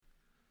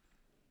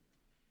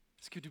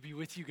Good to be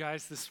with you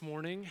guys this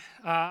morning.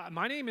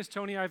 My name is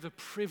Tony. I have the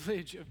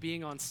privilege of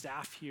being on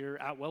staff here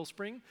at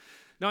Wellspring.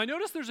 Now, I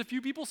noticed there's a few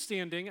people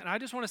standing, and I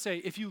just want to say,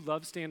 if you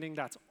love standing,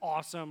 that's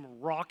awesome.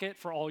 Rock it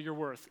for all you're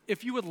worth.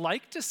 If you would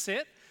like to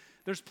sit,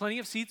 there's plenty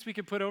of seats we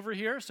could put over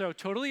here, so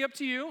totally up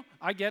to you.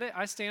 I get it.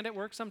 I stand at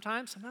work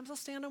sometimes. Sometimes I'll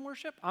stand in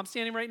worship. I'm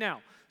standing right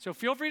now. So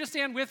feel free to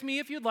stand with me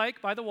if you'd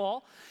like by the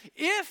wall.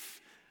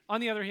 If,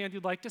 on the other hand,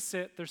 you'd like to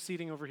sit, there's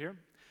seating over here.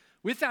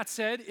 With that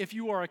said, if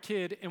you are a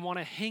kid and want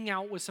to hang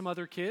out with some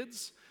other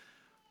kids,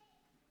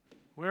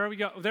 where we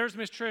go? There's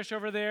Miss Trish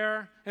over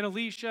there and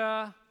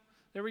Alicia.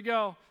 There we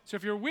go. So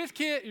if you're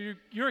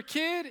you're a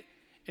kid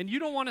and you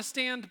don't want to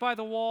stand by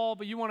the wall,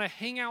 but you want to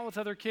hang out with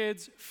other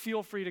kids,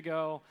 feel free to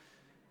go.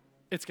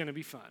 It's going to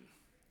be fun.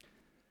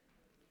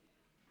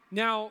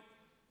 Now,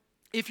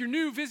 if you're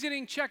new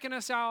visiting, checking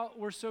us out,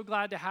 we're so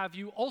glad to have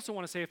you. Also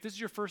want to say, if this is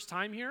your first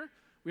time here,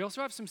 we also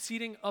have some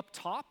seating up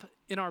top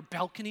in our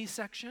balcony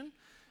section.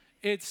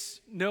 It's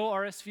no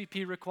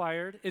RSVP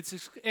required.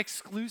 It's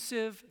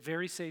exclusive,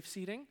 very safe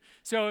seating.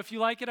 So if you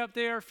like it up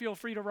there, feel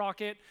free to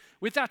rock it.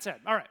 With that said,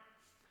 all right.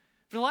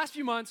 For the last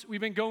few months,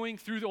 we've been going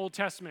through the Old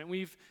Testament.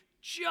 We've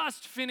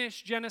just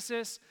finished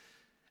Genesis.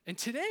 And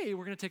today,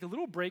 we're going to take a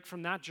little break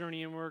from that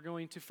journey, and we're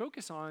going to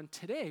focus on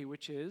today,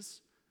 which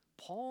is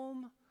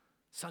Palm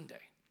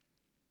Sunday.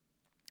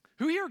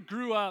 Who here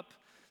grew up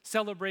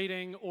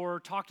celebrating or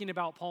talking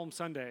about Palm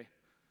Sunday?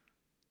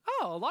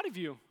 Oh, a lot of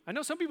you. I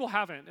know some people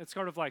haven't. It's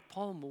sort of like,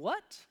 Palm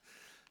what?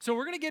 So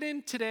we're going to get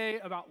in today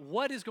about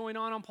what is going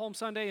on Palm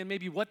Sunday and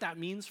maybe what that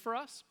means for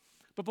us.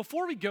 But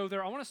before we go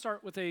there, I want to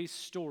start with a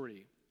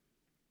story.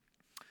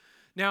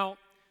 Now,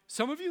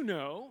 some of you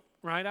know,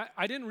 right,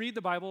 I didn't read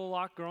the Bible a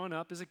lot growing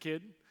up as a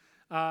kid.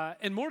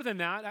 And more than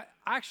that,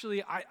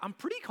 I'm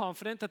pretty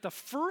confident that the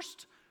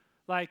first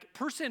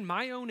person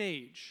my own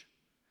age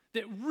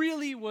that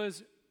really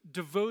was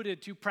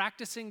devoted to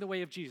practicing the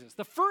way of Jesus,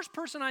 the first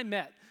person I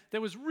met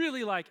that was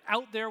really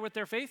out there with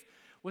their faith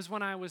was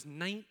when I was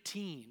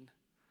 19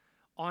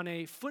 on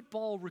a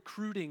football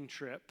recruiting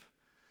trip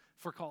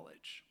for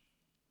college.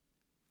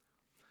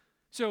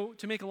 So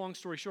to make a long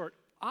story short,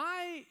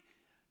 I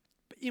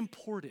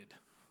imported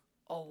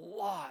a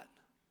lot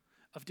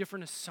of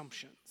different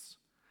assumptions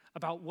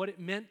about what it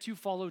meant to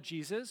follow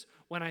Jesus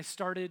when I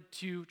started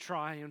to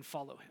try and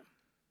follow him.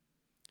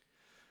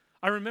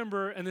 I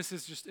remember, and this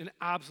is just an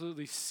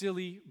absolutely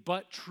silly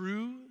but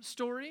true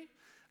story.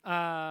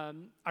 I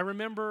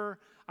remember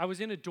I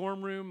was in a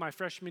dorm room my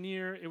freshman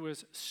year. It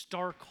was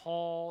Stark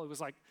Hall. It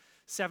was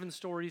 7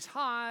 stories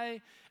high.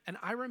 And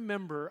I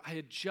remember I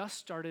had just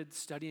started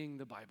studying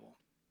the Bible.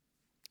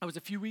 I was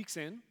a few weeks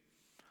in,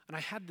 and I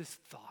had this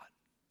thought.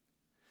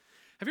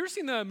 Have you ever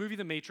seen the movie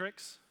The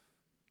Matrix?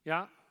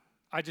 Yeah?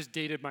 I just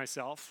dated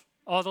myself.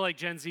 All the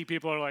Gen Z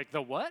people are like,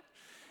 the what?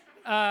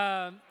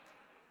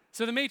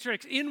 So The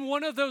Matrix, in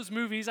one of those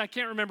movies, I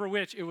can't remember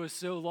which, it was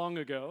so long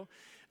ago,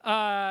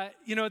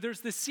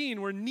 there's this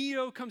scene where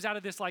Neo comes out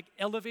of this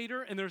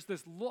elevator and there's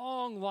this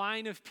long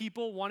line of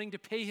people wanting to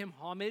pay him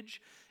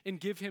homage and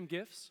give him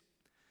gifts.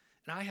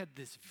 And I had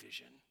this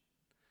vision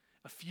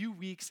a few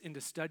weeks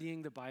into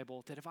studying the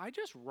Bible that if I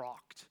just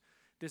rocked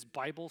this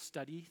Bible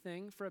study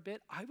thing for a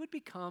bit, I would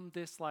become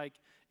this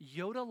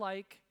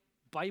Yoda-like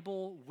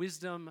Bible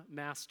wisdom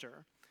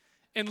master.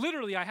 And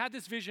literally, I had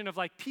this vision of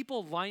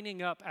people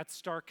lining up at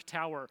Stark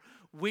Tower,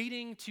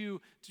 waiting to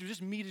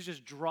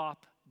just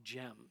drop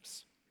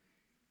gems.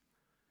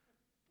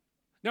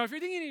 Now, if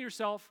you're thinking to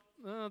yourself,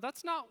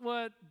 that's not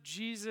what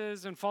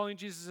Jesus and following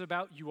Jesus is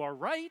about, you are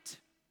right.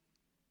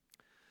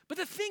 But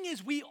the thing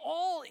is, we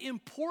all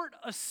import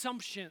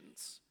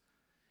assumptions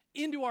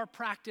into our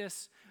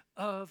practice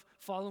of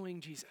following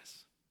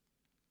Jesus.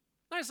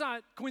 That's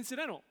not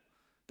coincidental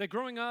that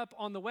growing up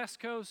on the West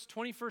Coast,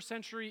 21st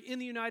century, in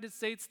the United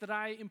States, that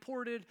I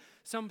imported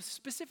some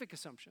specific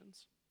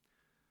assumptions.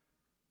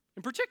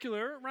 In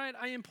particular, right,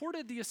 I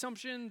imported the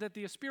assumption that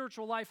the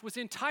spiritual life was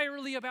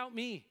entirely about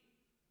me.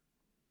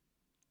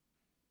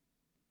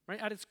 Right,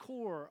 at its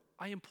core,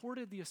 I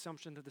imported the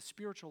assumption that the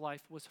spiritual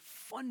life was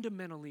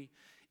fundamentally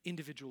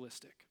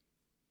individualistic.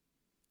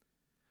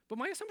 But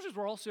my assumptions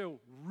were also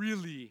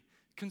really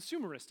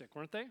consumeristic,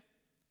 weren't they?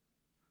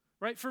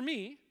 Right, for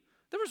me,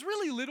 there was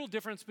really little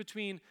difference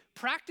between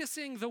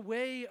practicing the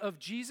way of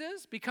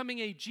Jesus, becoming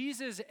a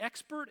Jesus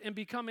expert, and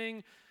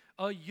becoming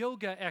a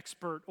yoga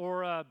expert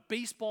or a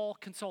baseball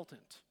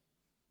consultant.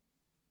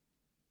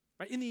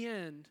 Right? In the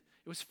end,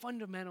 it was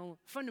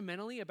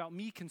fundamentally about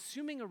me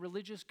consuming a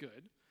religious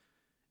good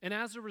and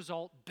as a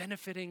result,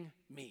 benefiting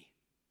me.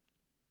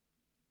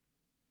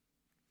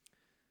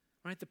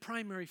 Right? The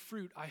primary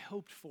fruit I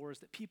hoped for is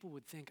that people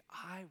would think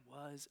I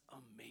was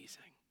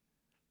amazing.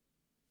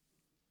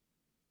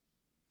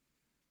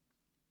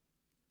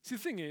 See,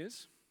 the thing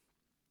is,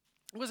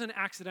 it wasn't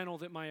accidental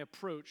that my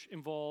approach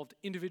involved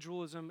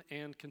individualism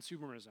and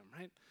consumerism,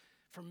 right?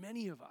 For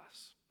many of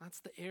us, that's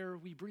the air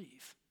we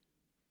breathe.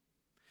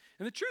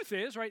 And the truth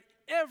is, right,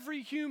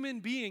 every human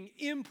being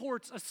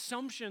imports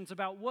assumptions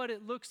about what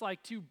it looks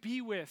like to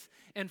be with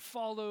and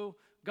follow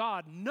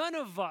God. None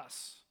of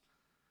us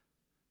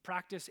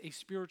practice a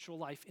spiritual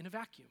life in a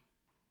vacuum.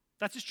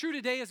 That's as true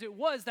today as it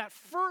was that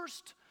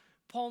first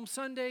Palm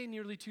Sunday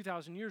nearly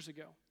 2,000 years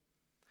ago.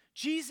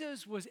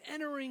 Jesus was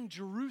entering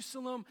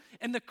Jerusalem,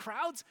 and the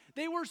crowds,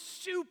 they were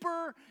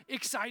super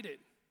excited.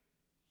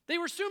 They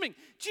were assuming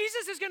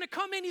Jesus is going to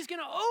come in, he's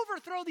going to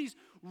overthrow these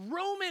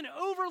Roman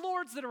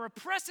overlords that are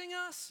oppressing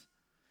us.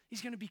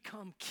 He's going to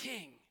become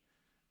king.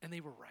 And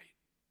they were right.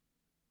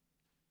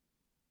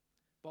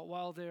 But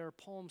while their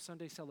Palm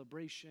Sunday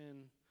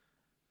celebration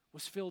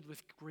was filled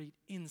with great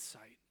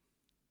insight,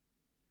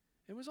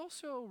 it was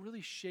also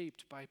really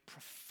shaped by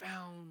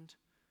profound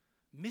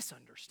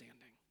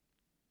misunderstanding.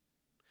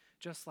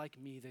 Just like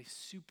me, they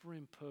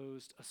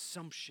superimposed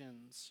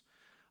assumptions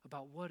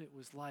about what it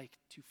was like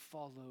to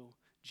follow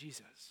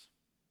Jesus.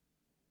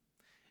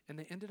 And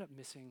they ended up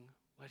missing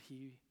what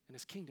he and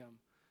his kingdom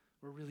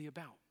were really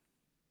about.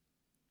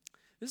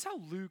 This is how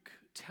Luke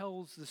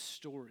tells the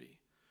story.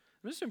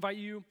 I'm just invite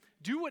you,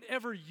 do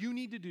whatever you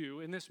need to do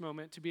in this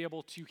moment to be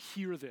able to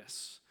hear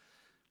this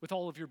with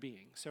all of your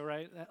being. So,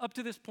 right, up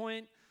to this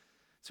point,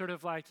 sort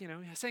of like,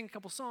 sang a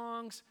couple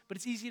songs, but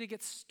it's easy to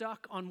get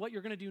stuck on what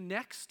you're going to do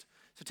next.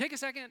 So take a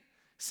second,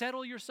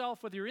 settle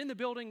yourself, whether you're in the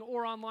building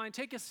or online,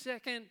 take a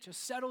second to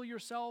settle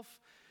yourself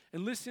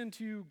and listen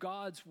to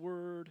God's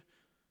word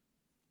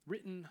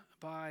written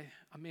by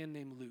a man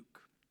named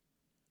Luke.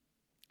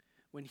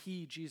 When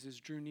he, Jesus,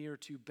 drew near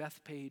to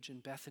Bethphage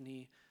and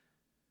Bethany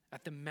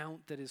at the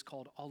mount that is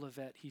called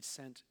Olivet, he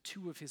sent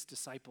two of his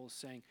disciples,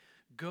 saying,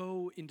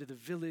 "Go into the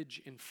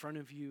village in front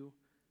of you,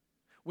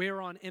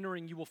 where on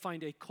entering you will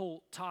find a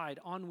colt tied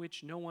on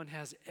which no one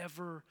has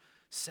ever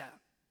sat.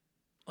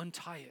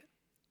 Untie it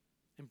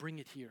and bring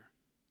it here.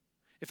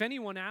 If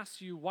anyone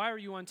asks you, 'Why are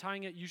you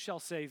untying it?' you shall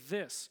say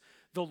this,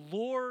 'The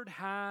Lord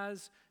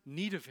has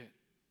need of it.'"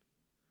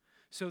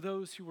 So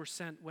those who were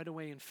sent went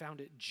away and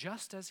found it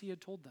just as he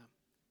had told them.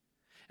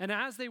 And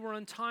as they were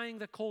untying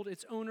the colt,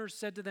 its owners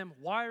said to them,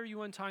 "Why are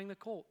you untying the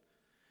colt?"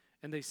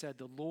 And they said,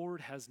 "The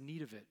Lord has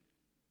need of it."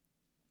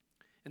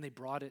 And they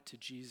brought it to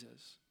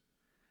Jesus.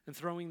 And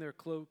throwing their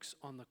cloaks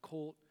on the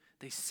colt,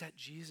 they set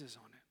Jesus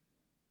on it.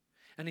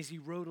 And as he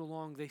rode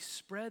along, they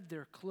spread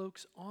their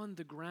cloaks on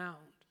the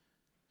ground.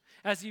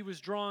 As he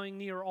was drawing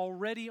near,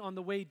 already on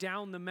the way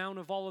down the Mount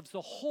of Olives,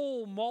 the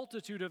whole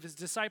multitude of his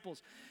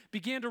disciples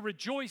began to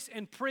rejoice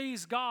and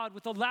praise God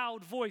with a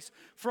loud voice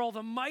for all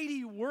the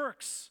mighty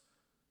works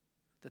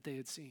that they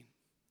had seen,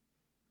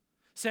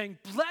 saying,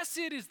 "Blessed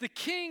is the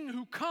King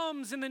who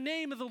comes in the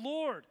name of the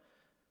Lord.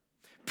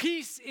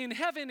 Peace in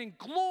heaven and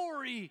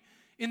glory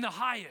in the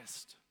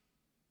highest."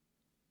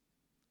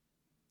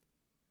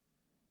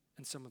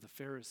 And some of the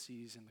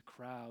Pharisees in the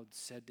crowd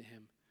said to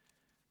him,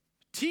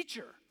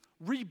 "Teacher,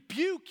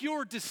 rebuke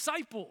your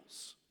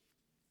disciples."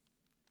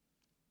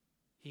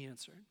 He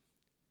answered,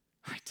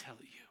 "I tell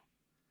you,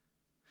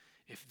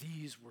 if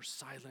these were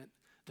silent,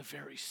 the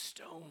very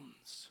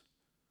stones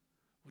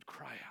would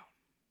cry out."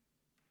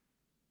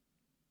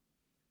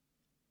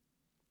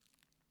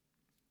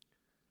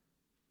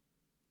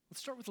 Let's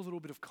start with a little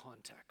bit of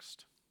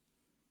context.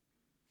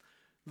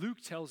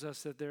 Luke tells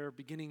us that they're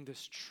beginning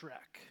this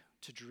trek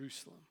to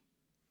Jerusalem.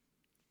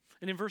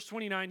 And in verse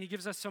 29, he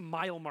gives us some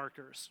mile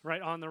markers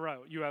right on the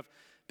road. You have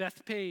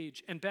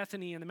Bethphage and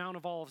Bethany and the Mount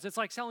of Olives. It's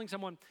like telling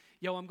someone,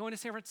 I'm going to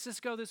San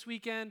Francisco this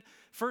weekend.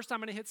 First, I'm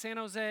going to hit San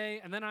Jose,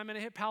 and then I'm going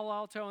to hit Palo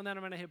Alto, and then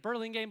I'm going to hit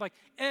Burlingame. Like,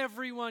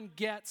 everyone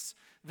gets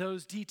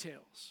those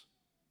details.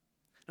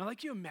 Now,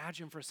 like, you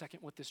imagine for a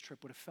second what this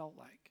trip would have felt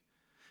like.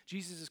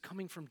 Jesus is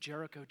coming from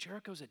Jericho.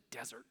 Jericho's a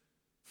desert,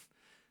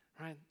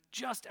 right?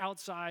 Just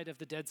outside of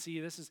the Dead Sea.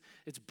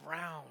 It's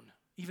brown,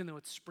 even though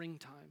it's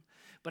springtime.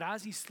 But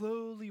as he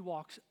slowly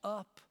walks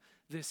up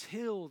this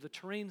hill, the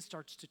terrain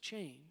starts to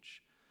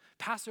change.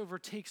 Passover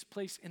takes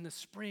place in the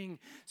spring.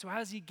 So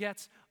as he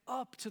gets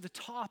up to the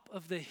top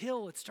of the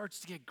hill, it starts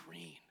to get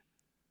green.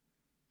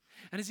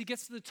 And as he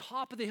gets to the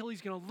top of the hill,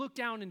 he's going to look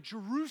down, and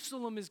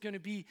Jerusalem is going to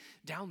be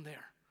down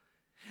there.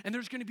 And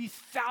there's going to be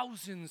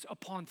thousands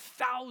upon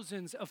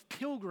thousands of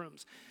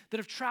pilgrims that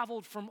have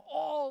traveled from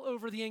all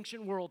over the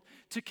ancient world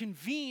to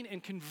convene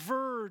and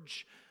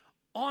converge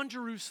on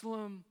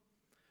Jerusalem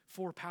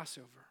for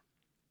Passover.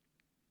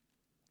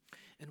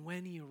 And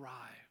when he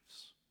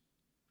arrives,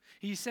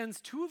 he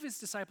sends two of his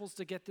disciples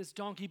to get this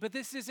donkey, but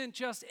this isn't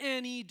just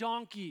any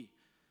donkey.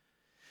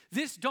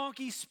 This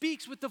donkey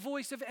speaks with the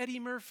voice of Eddie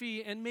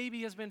Murphy and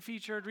maybe has been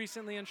featured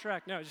recently in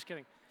Shrek. No, just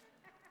kidding.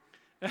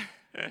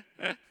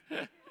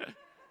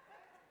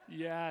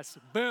 Yes,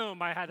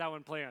 boom, I had that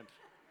one planned.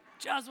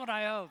 Just what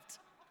I hoped.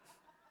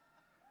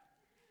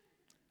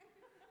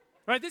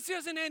 Right, this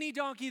isn't any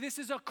donkey, this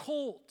is a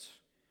colt,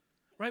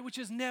 right, which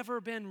has never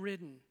been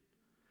ridden.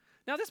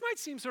 Now, this might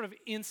seem sort of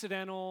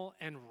incidental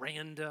and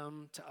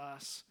random to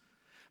us,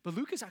 but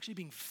Luke is actually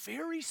being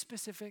very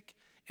specific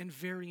and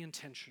very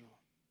intentional.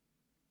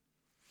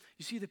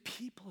 You see, the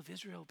people of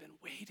Israel have been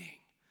waiting.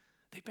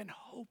 They've been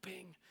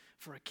hoping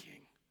for a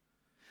king.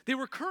 They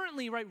were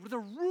currently, they're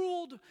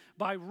ruled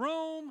by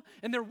Rome,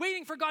 and they're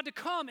waiting for God to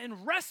come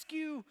and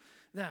rescue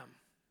them.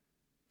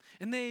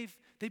 And they've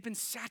been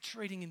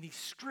saturating in these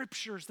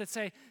scriptures that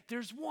say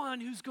there's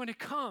one who's going to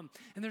come.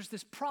 And there's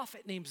this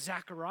prophet named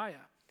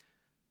Zechariah.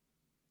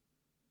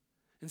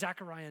 And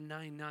Zechariah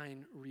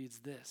 9:9 reads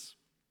this.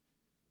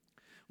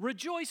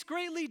 Rejoice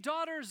greatly,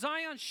 daughter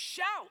Zion.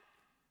 Shout,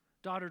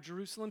 daughter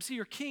Jerusalem. See,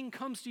 your king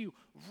comes to you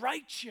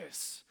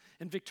righteous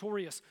and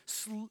victorious,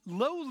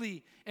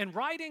 lowly and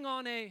riding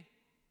on a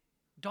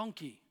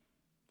donkey,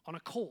 on a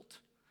colt,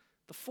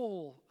 the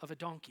foal of a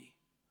donkey.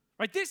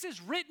 Right? This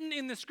is written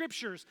in the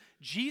scriptures.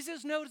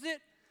 Jesus knows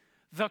it.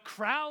 The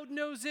crowd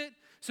knows it.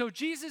 So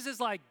Jesus is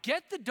like,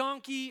 get the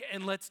donkey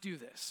and let's do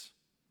this.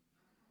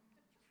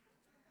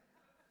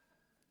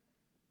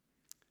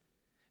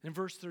 In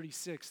verse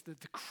 36, the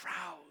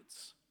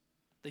crowds,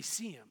 they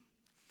see him.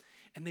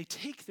 And they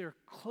take their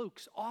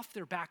cloaks off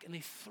their back and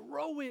they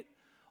throw it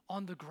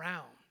on the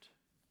ground.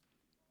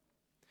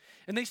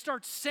 And they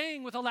start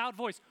saying with a loud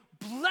voice,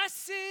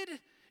 blessed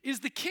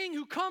is the King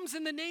who comes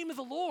in the name of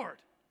the Lord.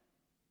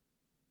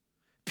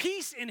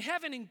 Peace in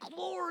heaven and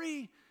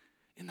glory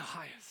in the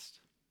highest.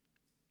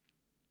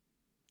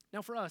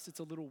 Now for us, it's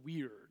a little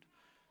weird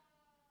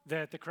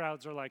that the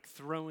crowds are like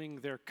throwing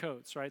their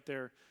coats, right?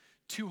 Their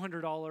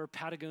 $200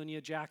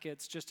 Patagonia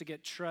jackets just to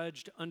get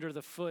trudged under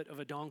the foot of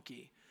a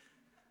donkey.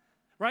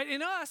 Right?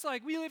 In us,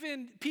 like we live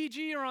in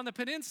PG or on the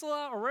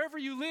peninsula or wherever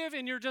you live,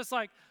 and you're just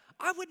like,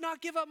 I would not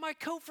give up my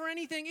coat for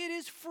anything. It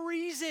is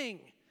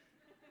freezing.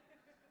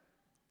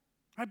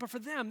 Right? But for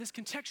them, this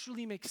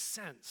contextually makes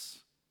sense.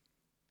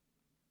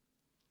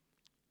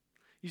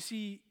 You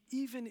see,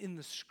 even in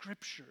the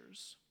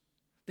scriptures,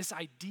 this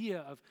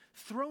idea of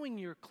throwing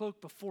your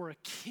cloak before a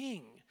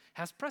king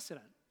has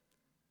precedent.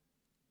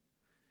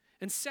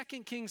 In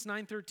 2 Kings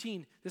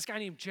 9:13, this guy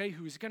named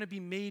Jehu is going to be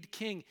made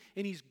king,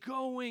 and he's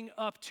going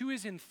up to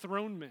his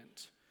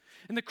enthronement.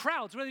 And the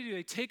crowds, what do?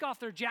 They take off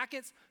their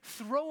jackets,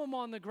 throw them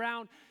on the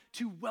ground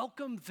to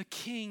welcome the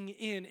king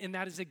in. And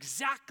that is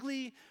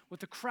exactly what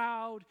the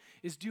crowd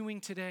is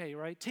doing today,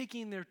 right?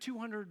 Taking their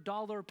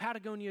 $200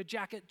 Patagonia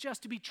jacket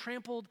just to be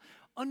trampled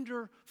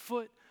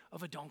underfoot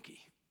of a donkey.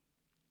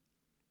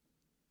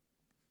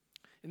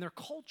 In their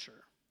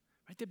culture,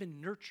 right, they've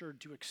been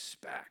nurtured to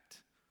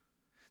expect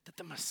that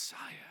the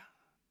Messiah,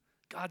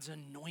 God's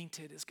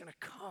anointed, is going to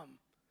come.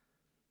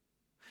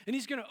 And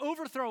he's going to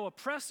overthrow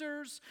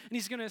oppressors, and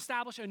he's going to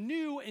establish a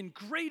new and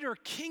greater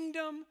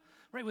kingdom,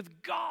 right,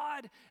 with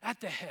God at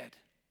the head.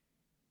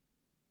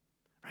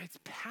 Right? It's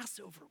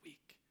Passover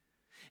week.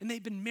 And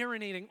they've been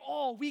marinating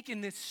all week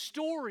in this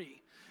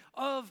story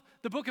of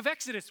the book of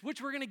Exodus,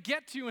 which we're going to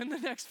get to in the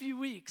next few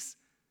weeks,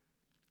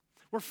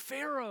 where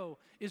Pharaoh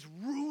is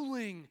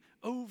ruling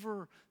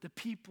over the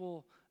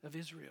people of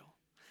Israel.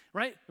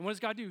 Right? And what does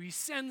God do? He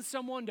sends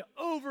someone to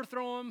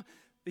overthrow him.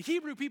 The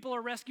Hebrew people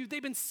are rescued. They've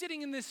been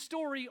sitting in this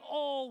story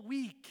all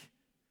week.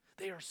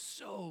 They are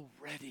so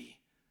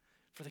ready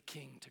for the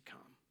king to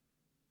come.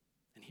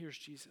 And here's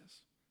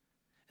Jesus.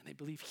 And they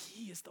believe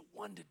he is the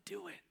one to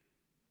do it.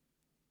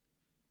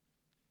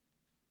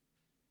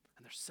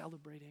 And they're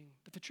celebrating.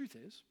 But the truth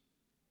is,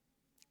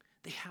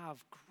 they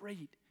have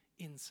great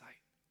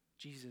insight.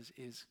 Jesus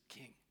is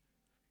king.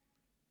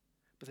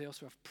 But they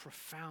also have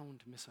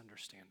profound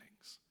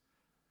misunderstandings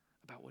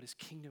about what his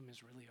kingdom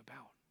is really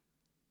about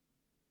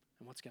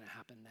and what's going to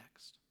happen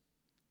next.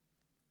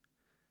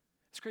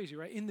 It's crazy,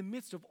 right? In the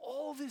midst of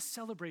all this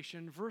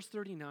celebration, verse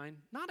 39,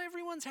 not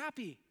everyone's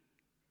happy,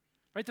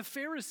 right? The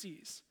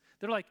Pharisees,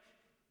 they're like,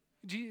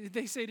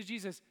 they say to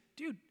Jesus,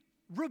 dude,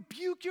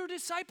 rebuke your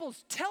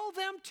disciples. Tell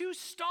them to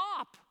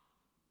stop.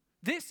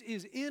 This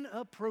is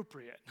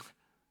inappropriate.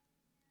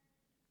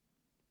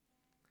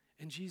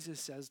 And Jesus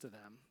says to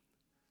them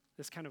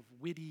this kind of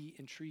witty,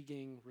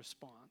 intriguing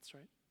response,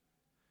 right?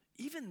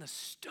 Even the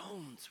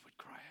stones would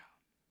cry out.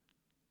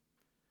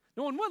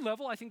 Now, on one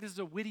level, I think this is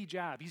a witty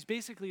jab. He's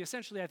basically,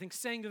 essentially, I think,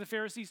 saying to the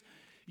Pharisees,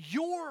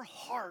 your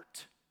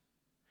heart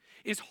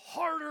is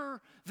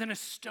harder than a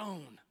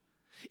stone.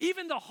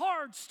 Even the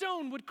hard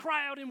stone would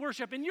cry out in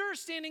worship, and you're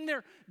standing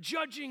there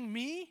judging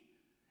me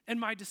and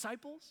my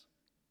disciples?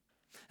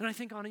 And I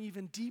think on an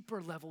even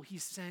deeper level,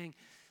 he's saying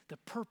the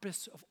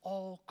purpose of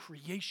all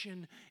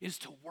creation is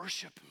to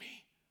worship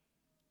me.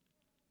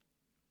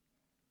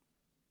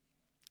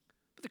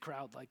 But the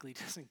crowd likely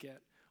doesn't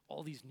get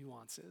all these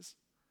nuances.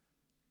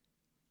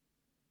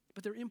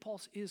 But their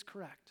impulse is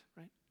correct,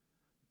 right?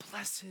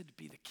 Blessed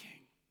be the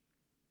King.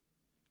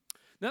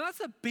 Now that's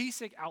the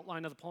basic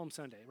outline of the Palm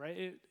Sunday,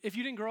 right? If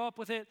you didn't grow up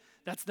with it,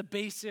 that's the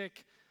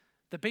basic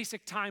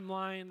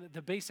timeline,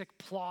 the basic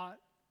plot.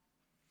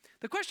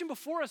 The question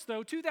before us,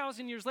 though,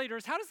 2,000 years later,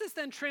 is how does this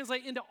then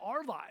translate into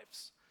our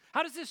lives?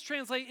 How does this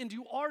translate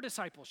into our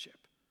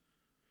discipleship?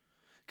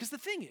 Because the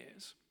thing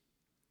is,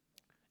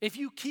 if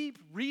you keep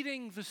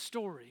reading the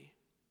story,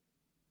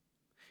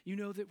 you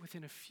know that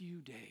within a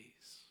few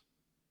days,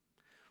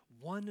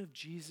 one of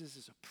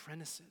Jesus'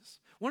 apprentices,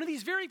 one of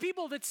these very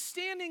people that's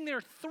standing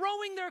there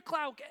throwing their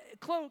cloak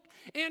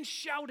and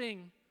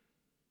shouting,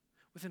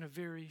 within a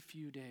very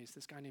few days,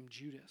 this guy named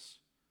Judas,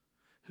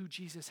 who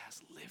Jesus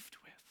has lived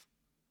with,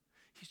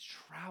 he's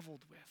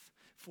traveled with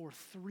for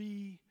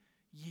 3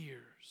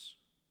 years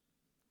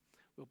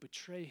will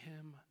betray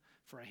him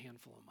for a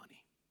handful of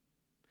money.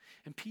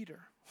 And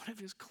Peter, one of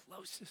his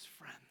closest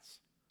friends,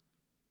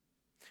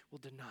 will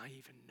deny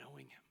even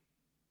knowing him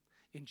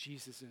in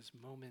Jesus'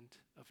 moment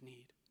of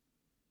need.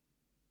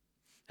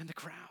 And the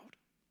crowd,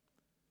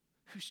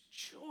 who's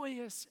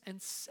joyous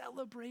and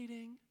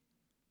celebrating,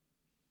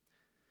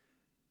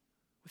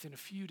 within a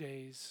few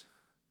days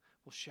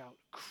will shout,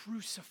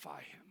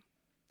 "Crucify him,"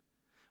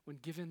 when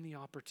given the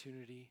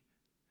opportunity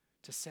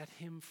to set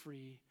him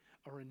free,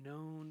 or a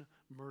known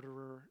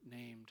murderer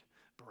named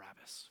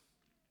Barabbas.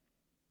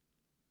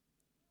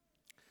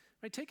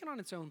 Right, taken on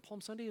its own, Palm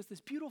Sunday is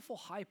this beautiful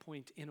high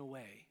point in a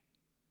way.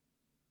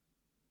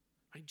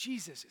 Right,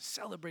 Jesus is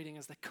celebrating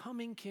as the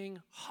coming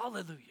King,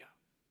 hallelujah.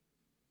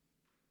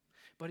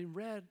 But in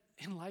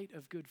light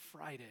of Good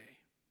Friday,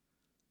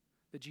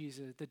 the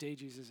day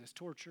Jesus is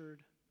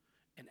tortured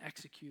and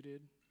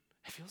executed,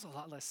 it feels a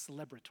lot less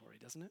celebratory,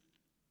 doesn't it?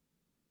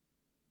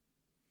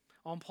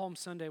 On Palm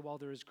Sunday, while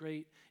there is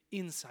great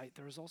insight,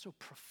 there is also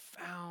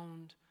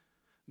profound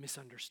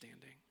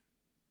misunderstanding.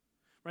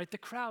 Right? The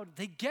crowd,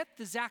 they get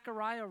the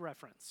Zechariah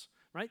reference,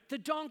 right? The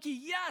donkey,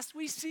 yes,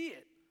 we see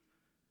it.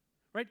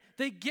 Right?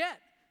 They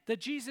get that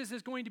Jesus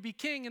is going to be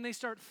king, and they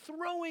start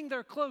throwing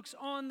their cloaks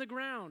on the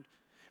ground,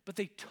 but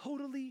they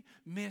totally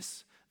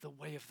miss the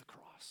way of the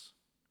cross.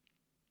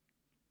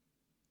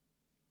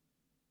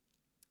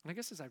 And I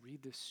guess as I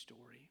read this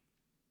story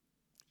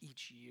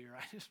each year,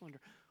 I just wonder,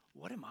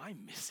 what am I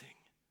missing?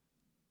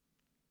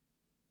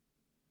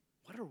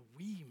 What are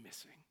we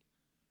missing?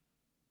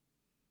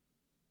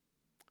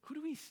 Who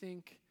do we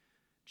think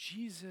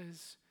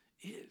Jesus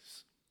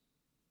is?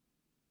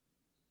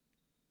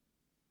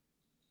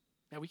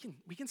 Now, we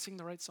can sing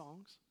the right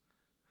songs.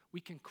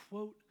 We can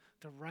quote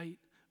the right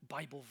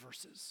Bible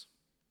verses.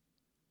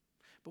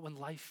 But when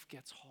life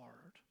gets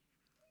hard,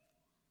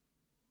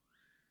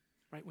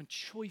 right, when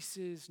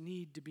choices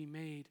need to be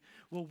made,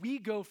 will we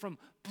go from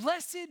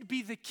 "Blessed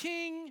be the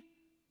King"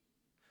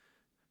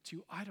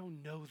 to "I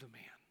don't know the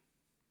man,"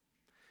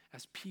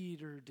 as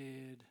Peter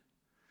did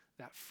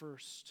that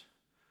first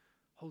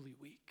Holy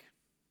Week?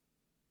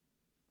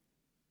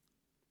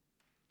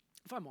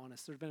 If I'm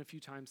honest, there have been a few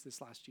times this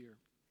last year,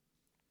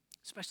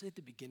 especially at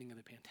the beginning of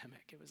the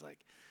pandemic, it was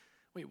like,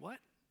 wait, what?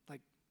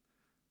 Like,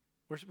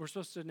 we're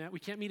supposed to now, we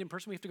can't meet in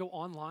person, we have to go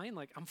online?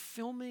 Like, I'm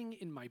filming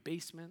in my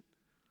basement.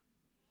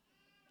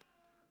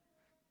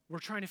 We're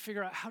trying to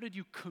figure out how to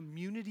do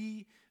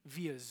community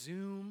via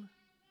Zoom.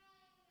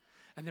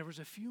 And there was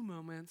a few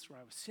moments where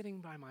I was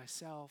sitting by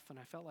myself and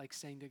I felt like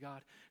saying to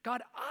God,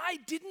 "God, I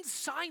didn't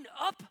sign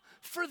up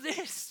for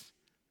this.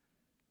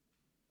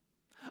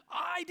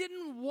 I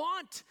didn't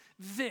want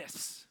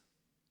this."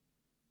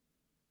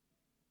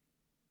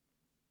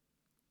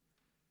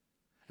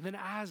 And then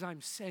as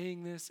I'm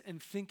saying this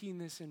and thinking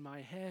this in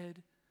my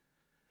head,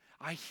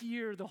 I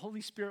hear the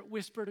Holy Spirit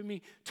whisper to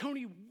me,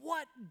 "Tony,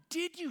 what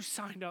did you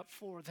sign up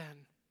for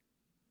then?"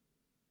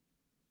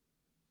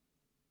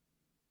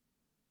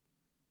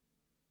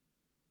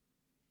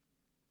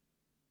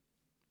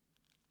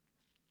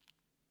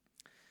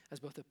 As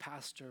both a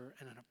pastor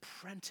and an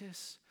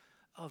apprentice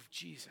of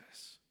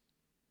Jesus,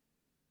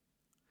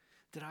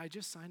 did I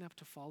just sign up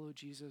to follow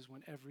Jesus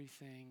when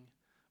everything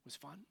was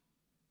fun?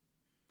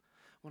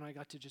 When I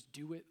got to just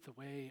do it the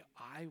way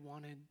I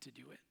wanted to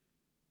do it?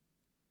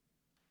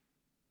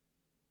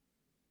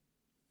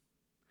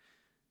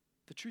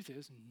 The truth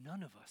is,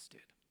 none of us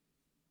did.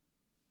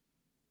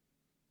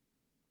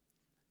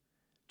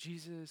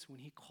 Jesus, when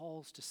he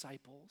calls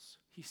disciples,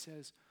 he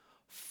says,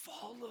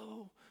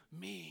 "Follow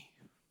me."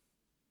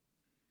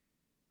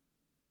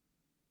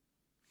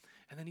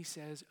 And then he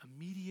says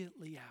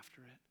immediately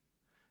after it,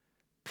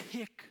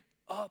 "Pick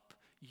up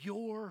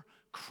your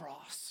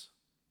cross."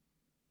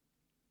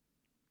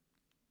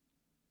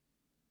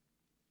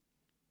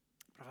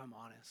 But if I'm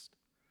honest,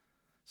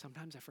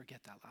 sometimes I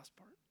forget that last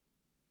part.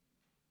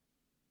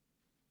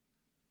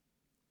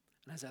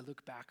 And as I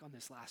look back on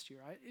this last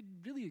year, it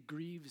really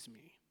grieves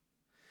me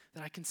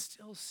that I can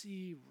still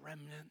see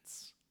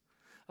remnants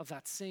of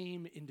that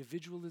same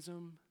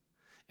individualism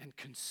and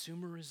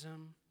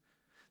consumerism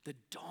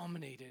that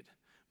dominated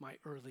my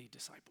early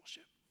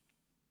discipleship.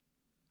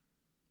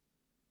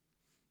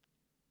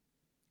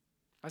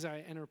 As I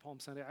enter Palm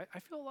Sunday, I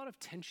feel a lot of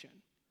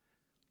tension.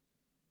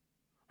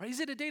 Right? Is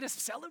it a day to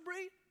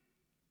celebrate?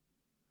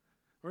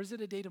 Or is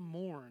it a day to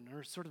mourn,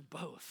 or sort of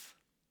both?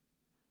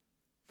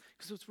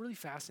 Because what's really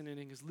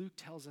fascinating is Luke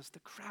tells us the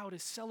crowd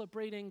is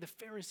celebrating, the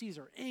Pharisees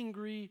are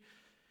angry,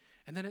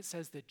 and then it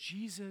says that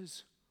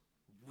Jesus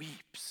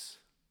weeps.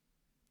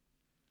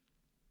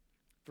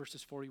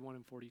 Verses 41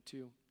 and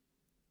 42.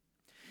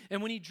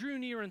 "And when he drew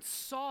near and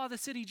saw the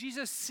city,"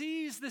 Jesus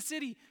sees the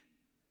city,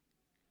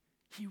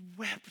 "he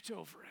wept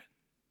over it."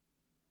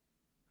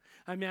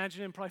 I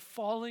imagine him probably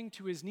falling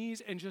to his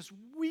knees and just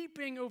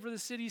weeping over the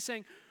city,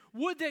 saying,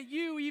 "Would that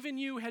you, even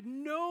you, had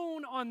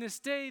known on this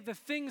day the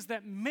things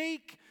that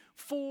make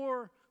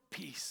for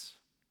peace.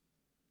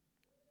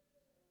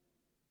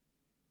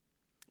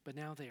 But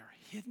now they are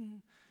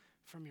hidden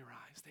from your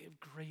eyes. They have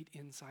great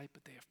insight,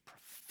 but they have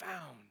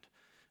profound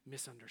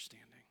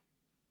misunderstanding.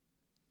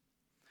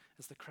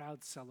 As the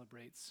crowd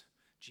celebrates,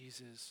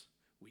 Jesus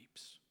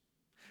weeps.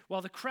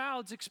 While the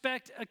crowds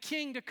expect a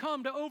king to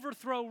come to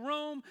overthrow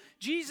Rome,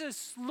 Jesus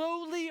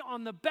slowly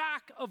on the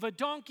back of a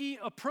donkey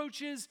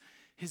approaches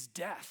his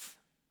death.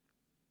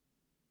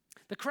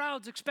 The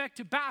crowds expect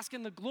to bask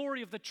in the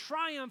glory of the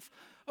triumph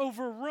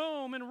over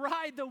Rome and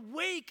ride the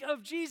wake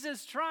of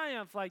Jesus'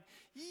 triumph. Like,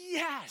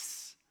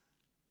 yes!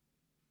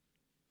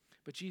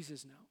 But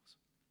Jesus knows.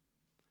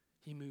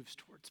 He moves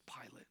towards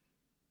Pilate.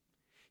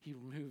 He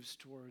moves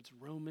towards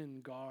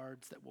Roman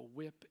guards that will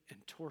whip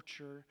and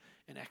torture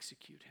and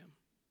execute him.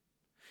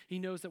 He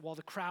knows that while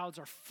the crowds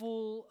are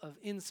full of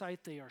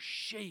insight, they are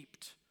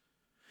shaped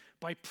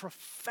by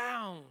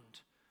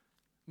profound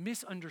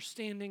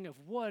misunderstanding of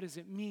what does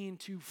it mean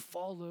to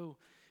follow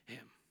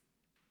him.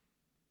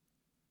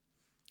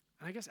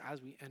 And I guess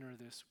as we enter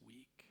this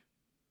week,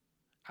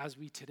 as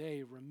we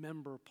today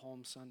remember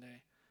Palm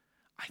Sunday,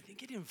 I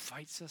think it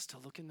invites us to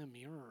look in the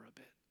mirror a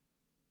bit.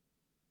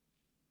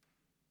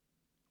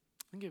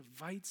 I think it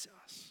invites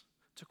us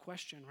to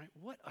question, right,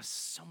 what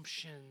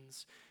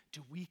assumptions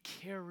do we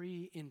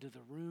carry into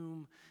the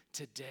room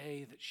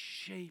today that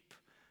shape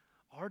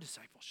our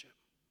discipleship?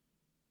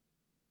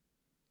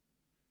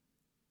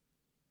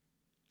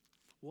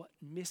 What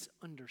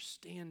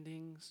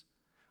misunderstandings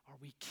are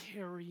we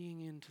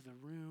carrying into the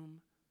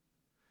room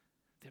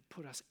that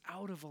put us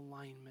out of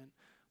alignment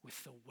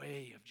with the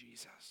way of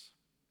Jesus?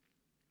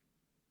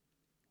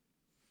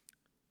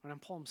 And on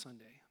Palm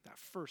Sunday, that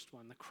first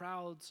one, the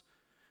crowds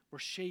were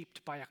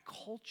shaped by a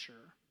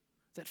culture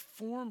that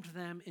formed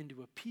them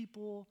into a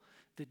people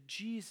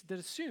that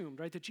assumed,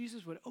 right, that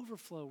Jesus would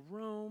overflow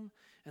Rome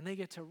and they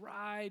get to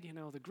ride,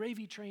 the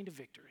gravy train to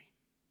victory.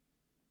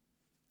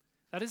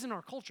 That isn't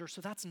our culture, so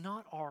that's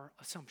not our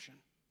assumption.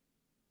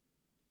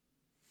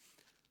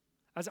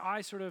 As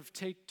I sort of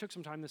took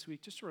some time this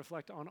week just to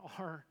reflect on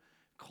our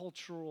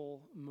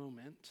cultural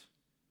moment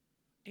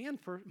and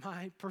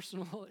my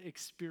personal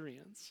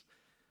experience,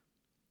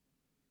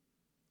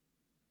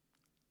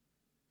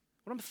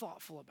 what I'm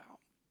thoughtful about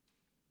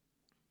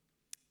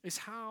is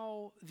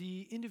how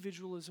the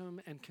individualism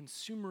and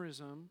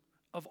consumerism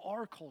of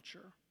our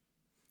culture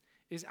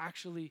is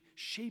actually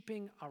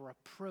shaping our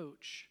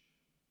approach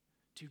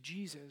to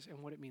Jesus and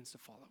what it means to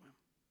follow him.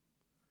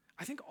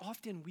 I think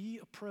often we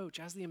approach,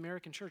 as the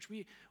American church,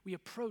 we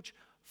approach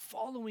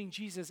following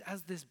Jesus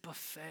as this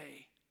buffet.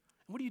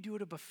 And what do you do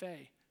at a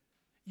buffet?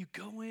 You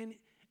go in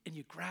and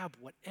you grab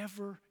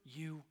whatever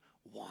you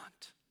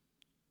want.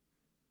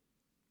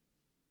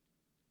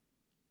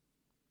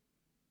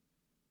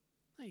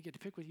 You get to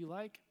pick what you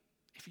like.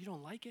 If you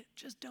don't like it,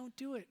 just don't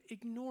do it.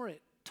 Ignore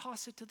it.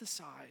 Toss it to the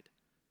side.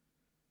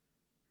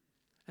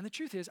 And the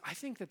truth is, I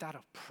think that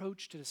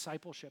approach to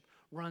discipleship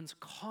runs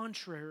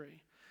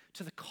contrary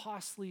to the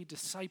costly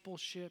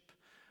discipleship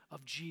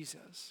of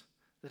Jesus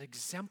that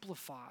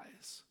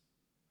exemplifies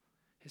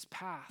his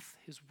path,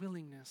 his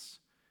willingness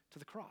to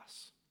the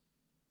cross.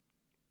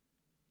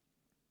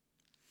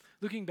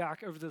 Looking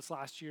back over this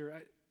last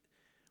year,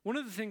 one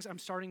of the things I'm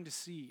starting to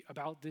see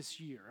about this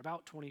year,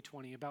 about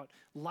 2020, about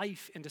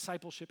life and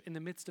discipleship in the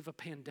midst of a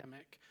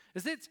pandemic,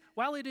 is that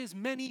while it is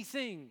many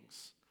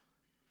things,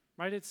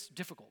 right, it's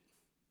difficult.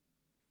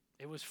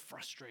 It was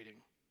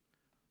frustrating.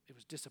 It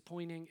was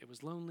disappointing. It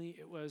was lonely.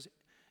 It was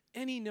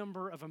any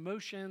number of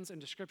emotions and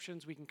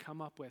descriptions we can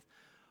come up with.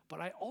 But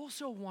I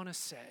also want to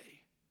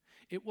say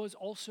it was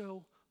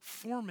also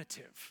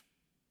formative.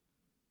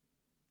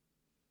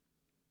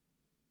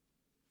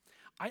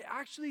 I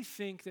actually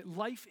think that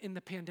life in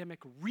the pandemic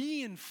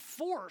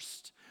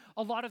reinforced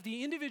a lot of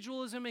the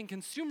individualism and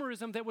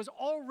consumerism that was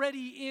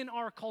already in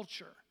our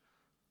culture.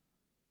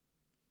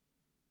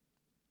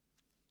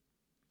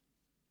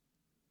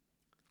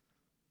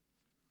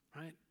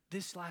 Right?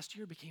 This last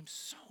year became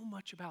so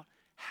much about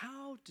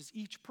how does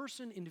each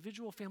person,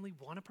 individual, family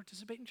want to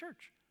participate in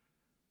church?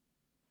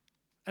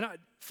 And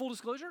full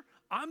disclosure,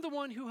 I'm the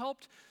one who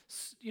helped,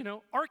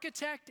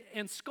 architect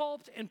and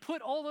sculpt and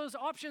put all those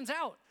options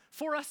out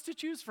for us to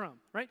choose from,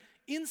 right?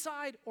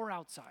 Inside or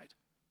outside,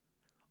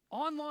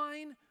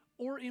 online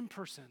or in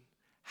person.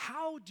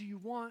 How do you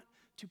want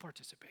to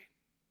participate?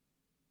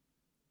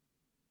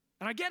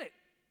 And I get it.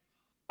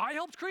 I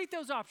helped create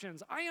those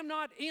options. I am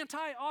not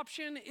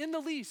anti-option in the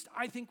least.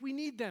 I think we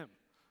need them.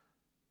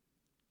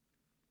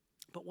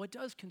 But what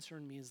does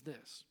concern me is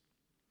this: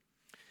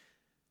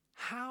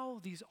 how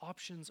these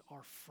options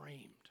are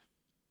framed.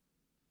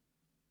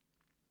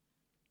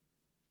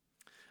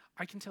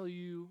 I can tell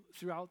you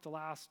throughout the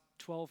last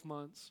 12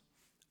 months,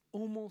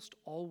 almost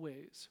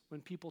always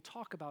when people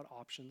talk about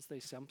options, they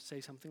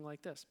say something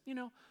like this.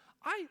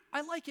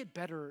 I like it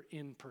better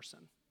in person.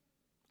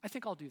 I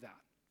think I'll do that.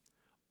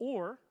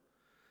 Or,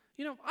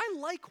 I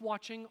like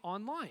watching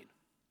online.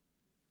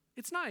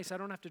 It's nice. I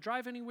don't have to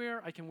drive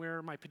anywhere. I can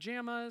wear my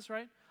pajamas,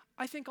 right?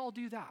 I think I'll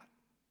do that.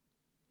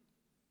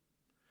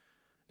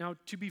 Now,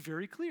 to be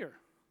very clear,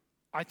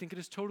 I think it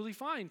is totally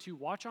fine to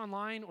watch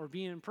online or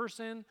be in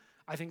person.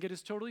 I think it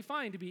is totally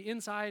fine to be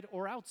inside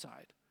or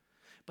outside.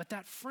 But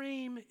that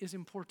frame is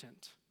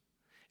important.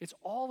 It's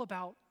all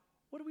about,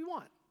 what do we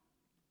want?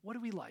 What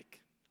do we like?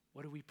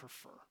 What do we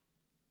prefer?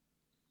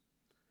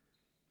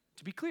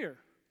 To be clear,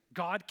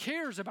 God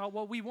cares about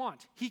what we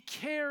want. He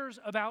cares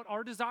about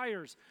our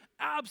desires.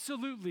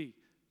 Absolutely.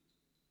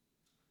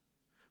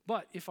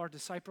 But if our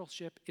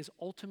discipleship is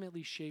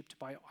ultimately shaped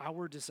by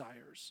our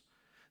desires,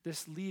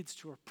 this leads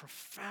to a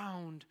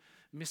profound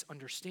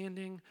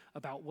misunderstanding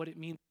about what it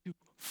means to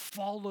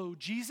follow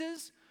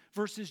Jesus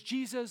versus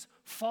Jesus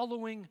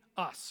following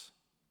us.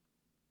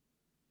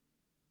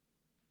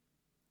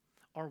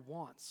 Our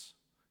wants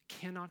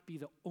cannot be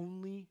the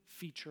only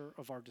feature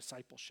of our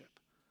discipleship.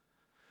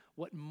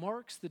 What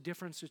marks the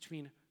difference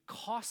between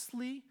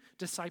costly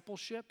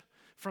discipleship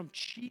from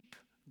cheap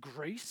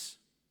grace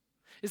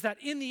is that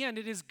in the end,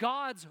 it is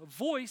God's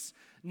voice,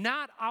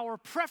 not our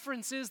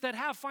preferences, that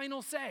have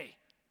final say.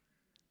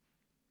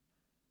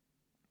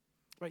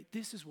 Right?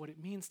 This is what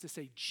it means to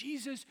say,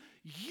 Jesus,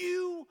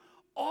 you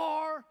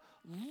are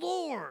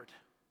Lord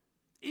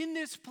in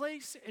this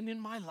place and in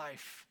my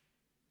life.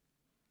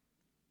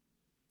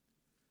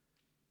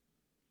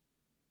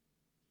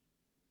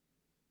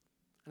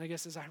 And I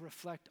guess as I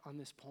reflect on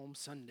this Palm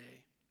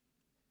Sunday,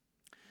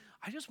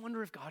 I just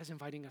wonder if God is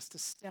inviting us to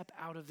step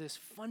out of this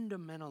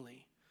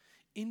fundamentally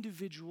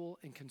individual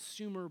and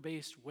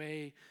consumer-based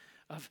way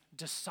of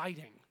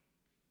deciding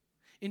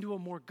into a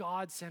more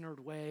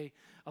God-centered way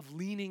of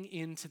leaning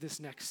into this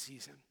next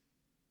season.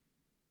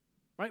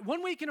 Right?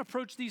 One way you can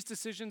approach these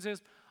decisions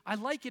is, I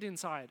like it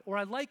inside, or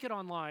I like it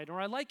online, or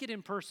I like it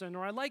in person,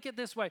 or I like it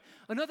this way.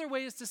 Another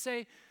way is to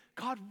say,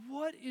 God,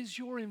 what is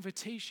your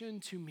invitation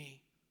to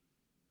me?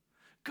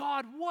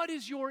 God, what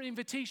is your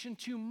invitation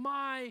to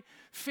my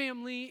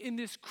family in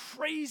this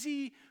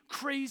crazy,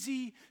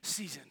 crazy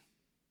season?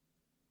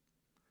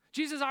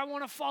 Jesus, I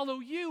want to follow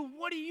you.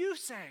 What are you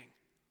saying?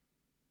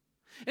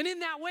 And in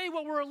that way,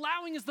 what we're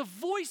allowing is the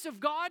voice of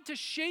God to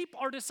shape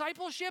our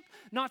discipleship,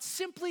 not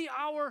simply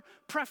our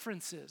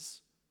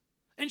preferences.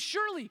 And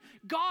surely,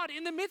 God,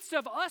 in the midst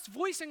of us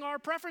voicing our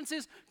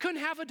preferences,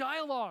 couldn't have a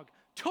dialogue.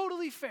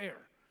 Totally fair.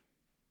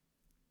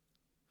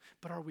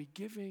 But are we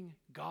giving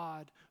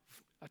God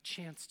a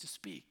chance to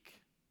speak?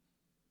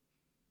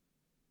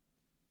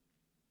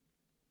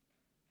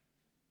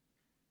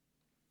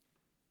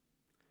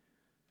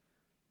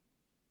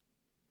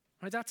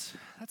 Right, that's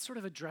sort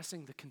of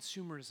addressing the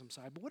consumerism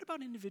side. But what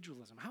about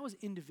individualism? How is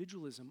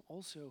individualism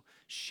also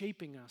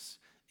shaping us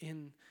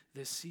in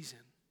this season?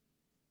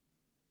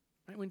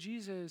 Right, when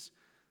Jesus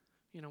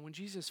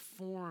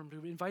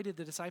invited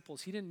the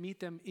disciples, he didn't meet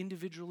them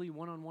individually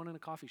one-on-one in a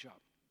coffee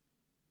shop.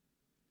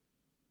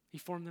 He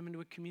formed them into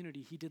a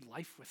community. He did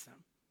life with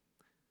them.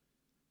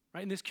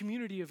 Right? And this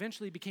community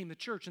eventually became the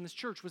church, and this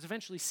church was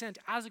eventually sent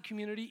as a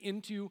community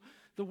into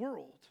the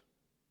world.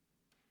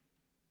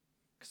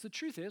 Because the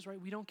truth is,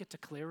 right, we don't get to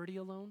clarity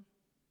alone.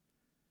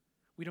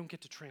 We don't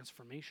get to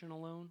transformation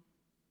alone.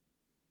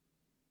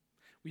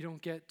 We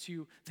don't get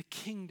to the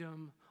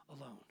kingdom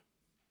alone.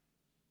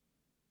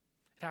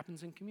 It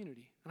happens in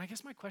community. And I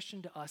guess my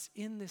question to us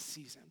in this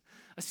season,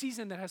 a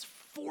season that has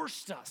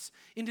forced us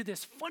into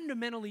this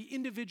fundamentally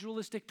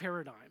individualistic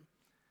paradigm,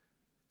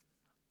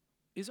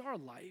 is our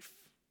life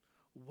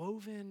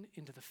woven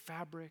into the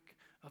fabric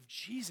of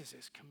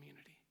Jesus'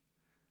 community?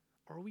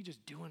 Or are we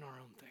just doing our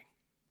own thing?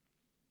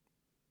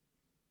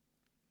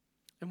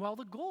 And while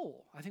the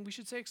goal, I think we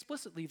should say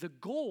explicitly, the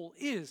goal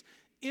is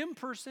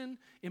in-person,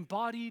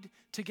 embodied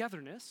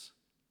togetherness,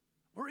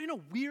 we're in a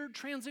weird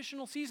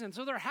transitional season,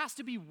 so there has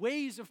to be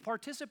ways of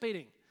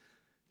participating.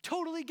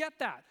 Totally get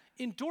that.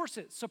 Endorse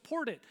it,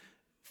 support it,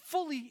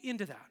 fully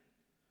into that.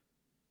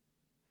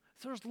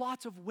 So there's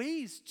lots of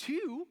ways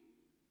to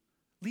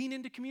lean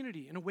into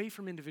community and away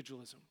from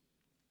individualism.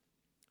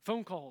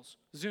 Phone calls,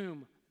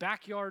 Zoom,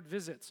 backyard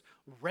visits,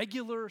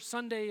 regular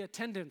Sunday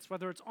attendance,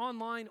 whether it's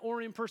online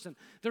or in person.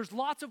 There's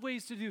lots of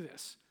ways to do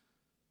this.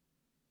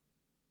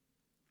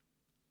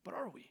 But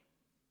are we?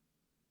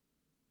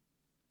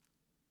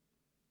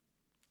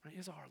 Right?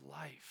 Is our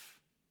life,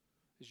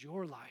 is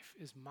your life,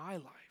 is my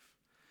life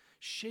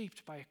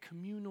shaped by a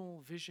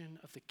communal vision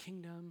of the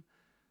kingdom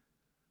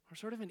or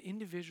sort of an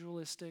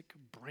individualistic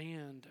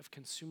brand of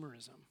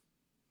consumerism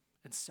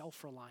and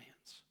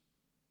self-reliance?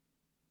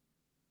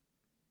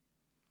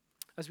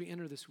 As we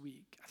enter this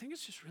week, I think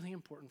it's just really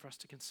important for us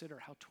to consider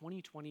how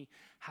 2020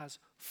 has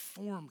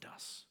formed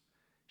us,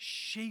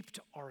 shaped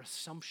our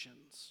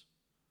assumptions.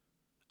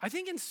 I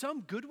think in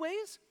some good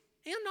ways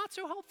and not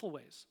so helpful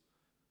ways.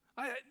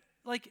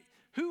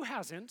 Who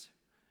hasn't,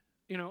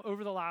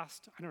 over the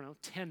last,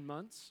 10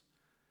 months,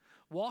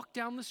 walked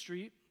down the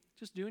street,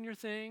 just doing your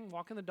thing,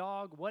 walking the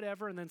dog,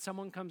 whatever, and then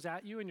someone comes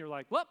at you and you're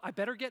like, well, I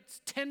better get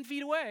 10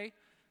 feet away.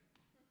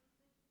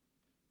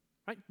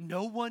 Right?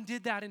 No one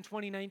did that in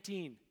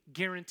 2019,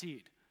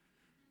 guaranteed.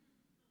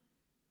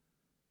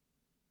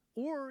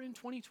 Or in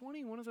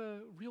 2020, one of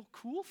the real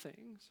cool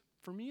things,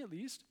 for me at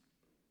least,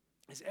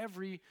 is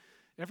every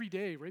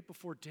day right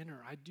before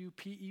dinner, I do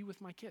PE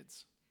with my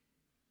kids.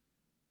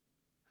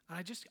 And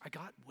I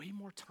got way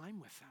more time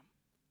with them.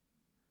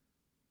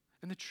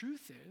 And the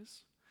truth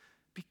is,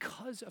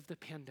 because of the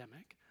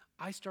pandemic,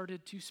 I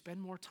started to spend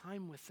more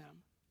time with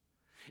them.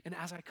 And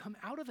as I come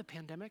out of the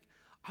pandemic,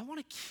 I want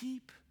to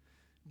keep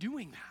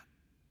doing that.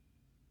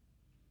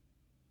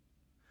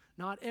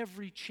 Not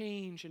every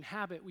change and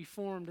habit we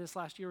formed this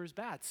last year is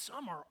bad.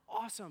 Some are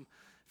awesome.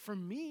 For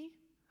me,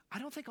 I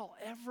don't think I'll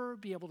ever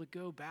be able to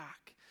go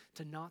back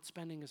to not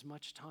spending as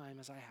much time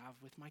as I have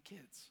with my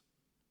kids.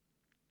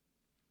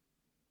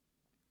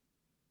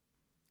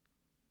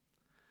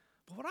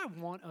 But what I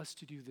want us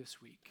to do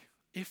this week,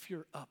 if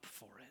you're up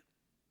for it,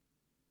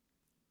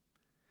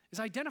 is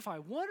identify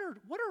what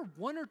are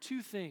one or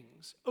two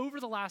things over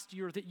the last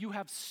year that you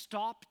have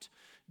stopped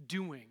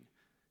doing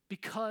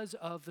because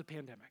of the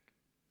pandemic.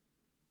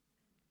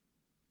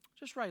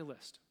 Just write a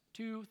list,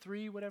 2,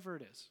 3, whatever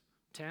it is,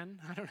 10,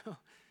 I don't know.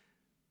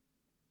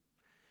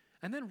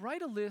 And then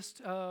write a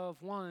list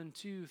of 1,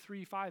 2,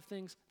 3, 5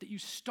 things that you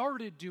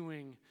started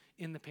doing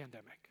in the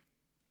pandemic.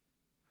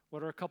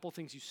 What are a couple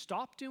things you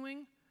stopped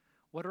doing?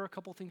 What are a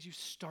couple things you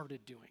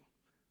started doing?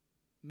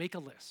 Make a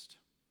list.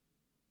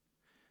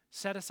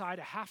 Set aside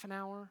a half an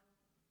hour,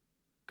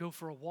 go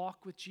for a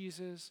walk with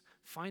Jesus,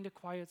 find a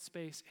quiet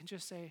space, and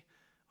just say,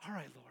 all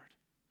right, Lord,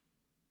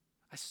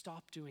 I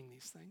stopped doing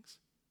these things.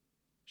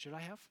 Should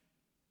I have?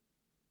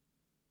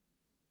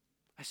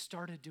 I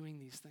started doing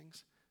these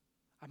things.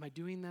 Am I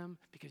doing them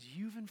because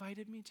you've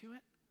invited me to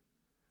it?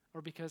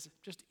 Or because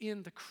just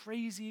in the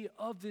crazy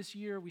of this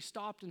year, we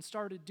stopped and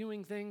started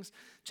doing things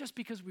just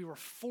because we were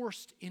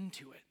forced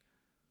into it?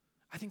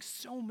 I think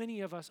so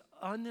many of us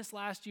on this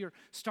last year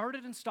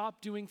started and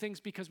stopped doing things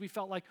because we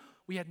felt like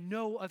we had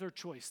no other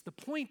choice. The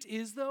point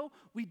is, though,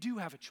 we do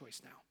have a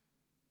choice now.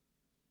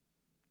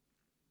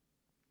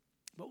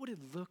 What would it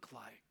look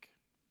like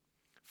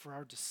for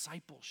our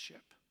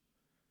discipleship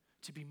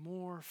to be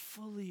more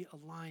fully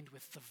aligned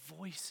with the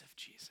voice of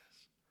Jesus,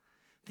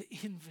 the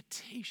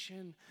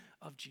invitation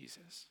of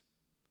Jesus,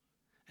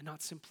 and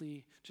not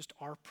simply just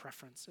our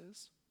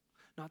preferences,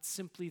 not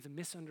simply the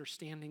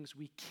misunderstandings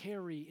we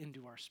carry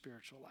into our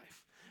spiritual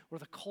life, or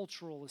the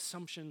cultural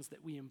assumptions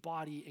that we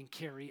embody and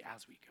carry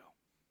as we go?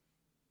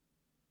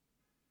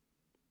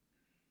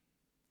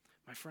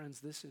 My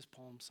friends, this is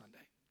Palm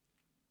Sunday.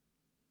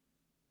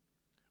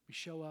 We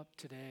show up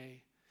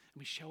today, and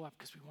we show up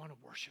because we want to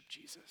worship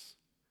Jesus.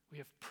 We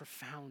have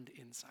profound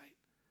insight.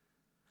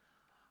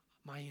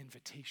 My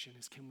invitation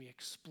is, can we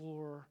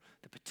explore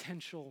the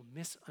potential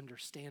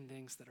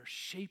misunderstandings that are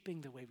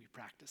shaping the way we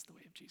practice the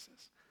way of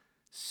Jesus,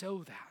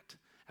 so that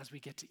as we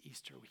get to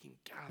Easter, we can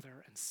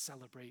gather and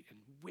celebrate and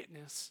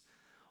witness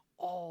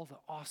all the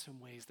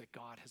awesome ways that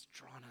God has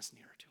drawn us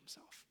nearer to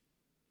himself.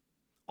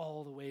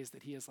 All the ways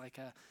that he is like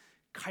a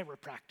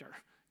chiropractor,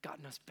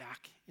 gotten us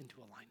back into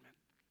alignment.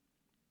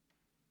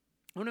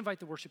 I want to invite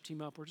the worship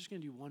team up. We're just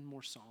going to do one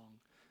more song.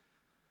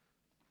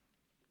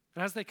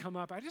 And as they come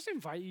up, I just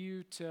invite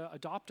you to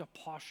adopt a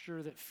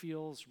posture that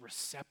feels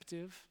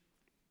receptive,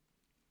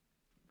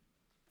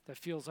 that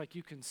feels like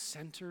you can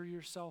center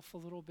yourself a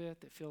little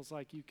bit, that feels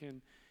like you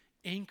can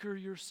anchor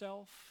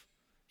yourself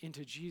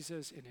into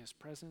Jesus in his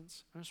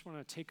presence. I just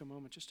want to take a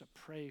moment just to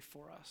pray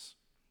for us.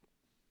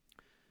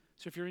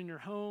 So if you're in your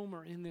home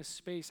or in this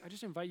space, I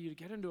just invite you to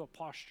get into a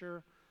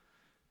posture,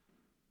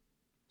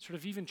 sort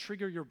of even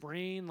trigger your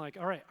brain like,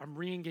 all right, I'm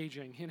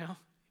re-engaging, you know?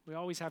 We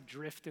always have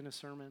drift in a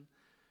sermon.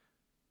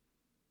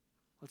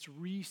 Let's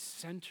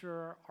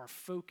recenter our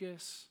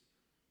focus,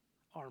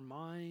 our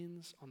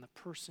minds on the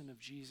person of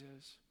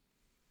Jesus.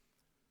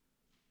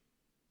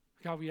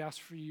 God, we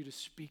ask for you to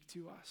speak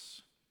to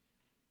us.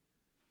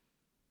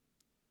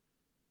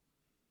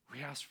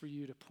 We ask for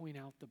you to point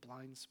out the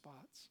blind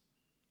spots.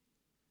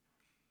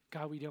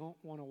 God, we don't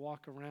want to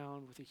walk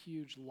around with a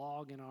huge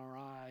log in our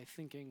eye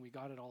thinking we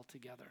got it all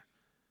together.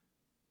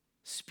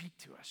 Speak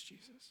to us,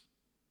 Jesus.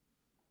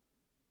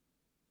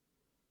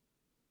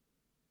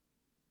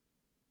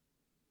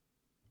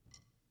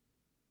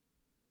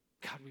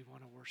 God, we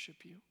want to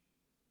worship you.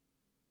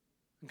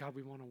 And God,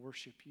 we want to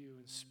worship you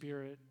in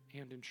spirit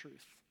and in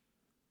truth.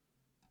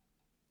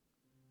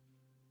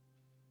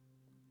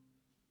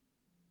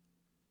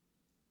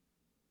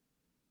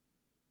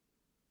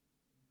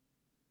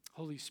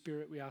 Holy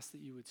Spirit, we ask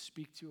that you would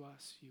speak to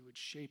us, you would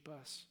shape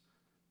us.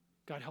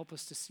 God, help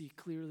us to see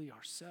clearly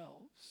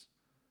ourselves,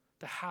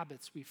 the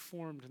habits we've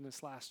formed in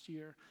this last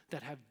year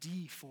that have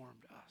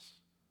deformed us.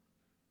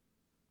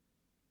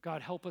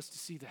 God, help us to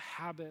see the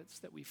habits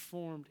that we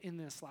formed in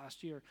this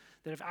last year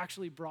that have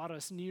actually brought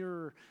us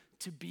nearer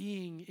to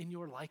being in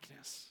your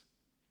likeness.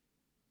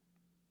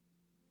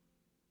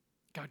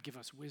 God, give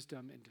us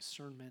wisdom and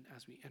discernment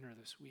as we enter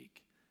this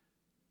week,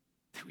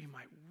 that we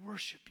might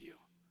worship you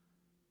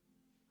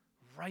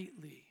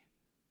rightly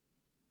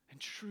and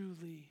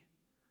truly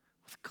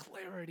with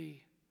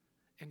clarity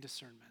and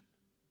discernment.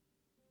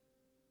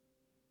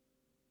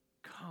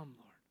 Come,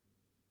 Lord.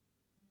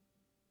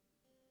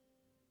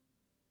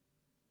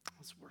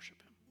 Let's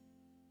worship him.